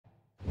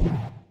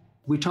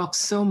We talk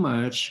so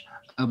much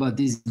about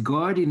these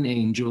guardian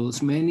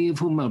angels, many of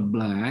whom are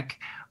Black,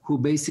 who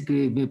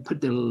basically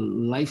put their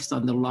lives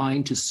on the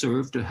line to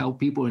serve, to help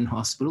people in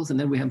hospitals. And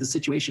then we have the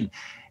situation.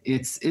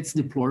 It's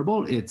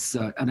deplorable. It's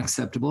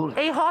unacceptable.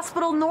 A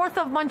hospital north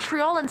of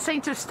Montreal in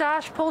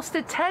St-Eustache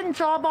posted 10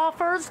 job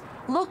offers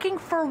looking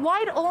for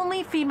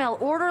white-only female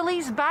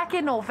orderlies back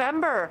in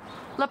November.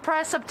 La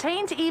Presse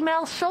obtained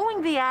emails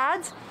showing the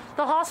ads,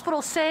 the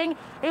hospital saying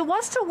it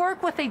was to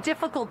work with a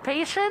difficult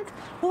patient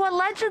who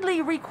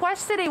allegedly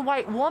requested a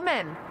white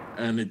woman.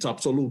 And it's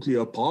absolutely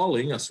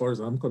appalling, as far as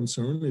I'm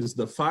concerned, is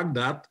the fact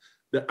that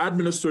the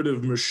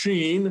administrative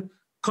machine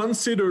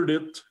considered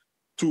it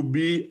to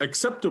be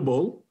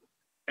acceptable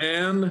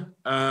and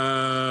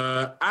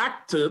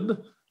acted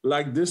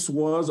like this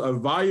was a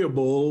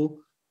viable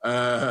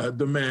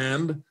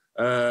demand,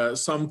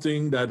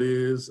 something that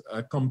is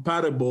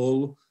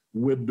compatible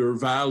with their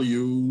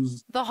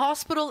values. The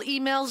hospital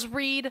emails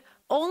read,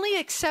 only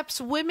accepts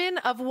women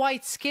of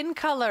white skin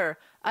color.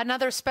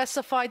 Another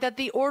specified that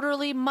the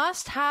orderly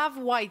must have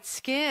white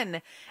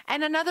skin,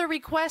 and another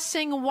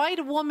requesting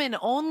white woman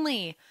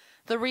only.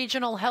 The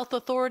regional health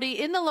authority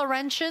in the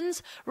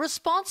Laurentians,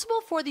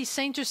 responsible for the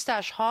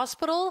St-Eustache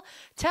Hospital,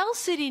 tells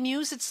City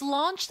News it's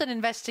launched an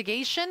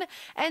investigation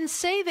and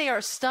say they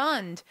are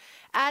stunned,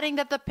 adding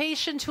that the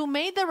patient who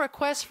made the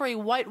request for a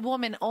white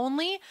woman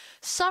only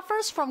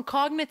suffers from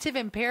cognitive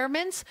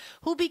impairments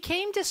who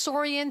became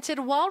disoriented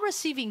while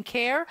receiving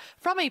care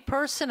from a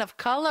person of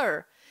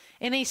color.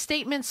 In a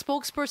statement,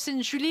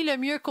 spokesperson Julie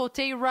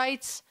Lemieux-Côté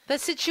writes, the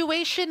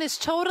situation is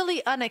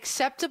totally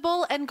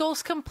unacceptable and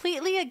goes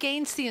completely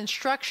against the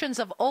instructions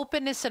of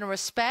openness and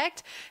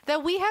respect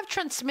that we have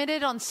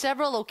transmitted on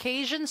several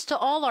occasions to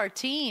all our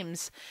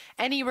teams.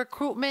 Any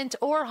recruitment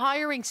or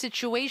hiring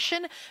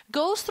situation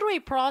goes through a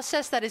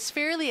process that is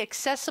fairly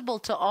accessible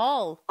to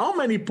all. How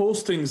many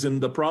postings in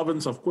the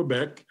province of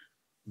Quebec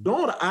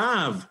don't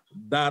have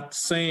that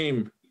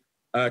same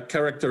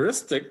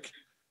characteristic?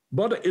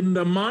 But in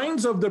the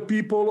minds of the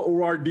people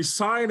who are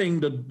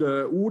deciding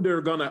who they're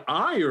going to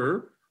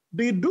hire,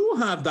 they do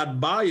have that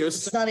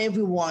bias. It's not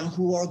everyone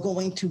who are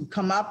going to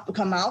come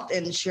out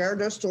and share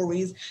their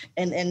stories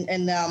and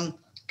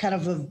kind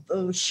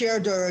of share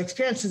their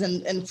experiences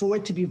and for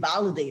it to be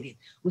validated.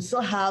 We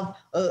still have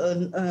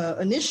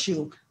an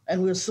issue,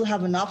 and we still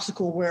have an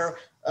obstacle where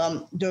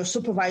their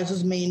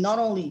supervisors may not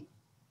only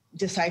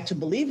decide to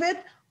believe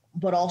it,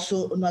 but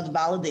also not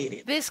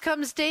validated. This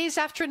comes days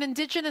after an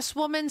Indigenous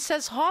woman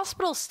says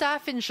hospital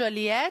staff in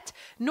Joliette,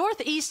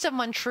 northeast of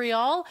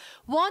Montreal,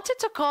 wanted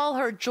to call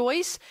her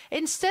Joyce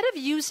instead of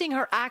using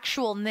her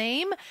actual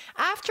name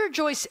after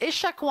Joyce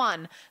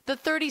Ishakwan, the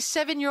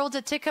 37-year-old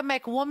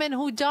Atikamekw woman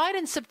who died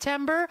in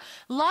September,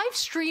 live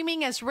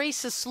streaming as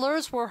racist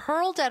slurs were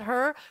hurled at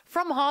her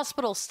from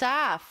hospital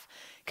staff.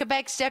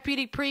 Quebec's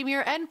Deputy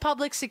Premier and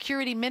Public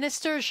Security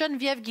Minister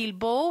Geneviève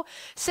Guilbeault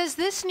says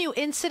this new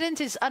incident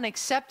is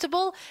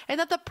unacceptable and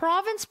that the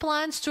province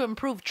plans to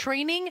improve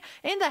training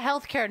in the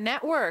healthcare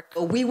network.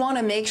 We want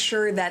to make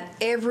sure that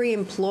every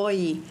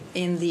employee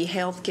in the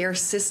healthcare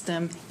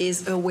system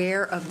is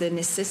aware of the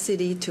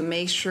necessity to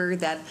make sure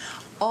that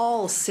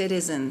all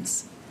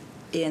citizens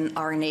in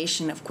our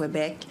nation of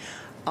Quebec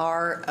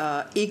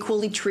are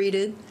equally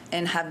treated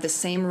and have the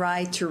same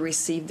right to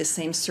receive the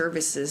same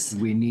services.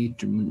 We need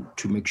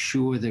to make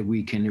sure that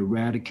we can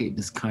eradicate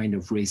this kind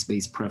of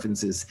race-based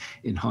preferences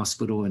in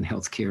hospital and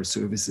healthcare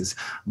services.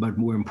 But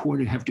more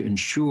important, we have to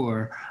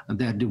ensure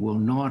that it will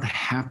not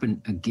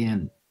happen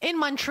again. In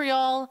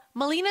Montreal,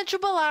 Melina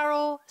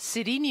Giubilaro,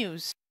 City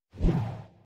News.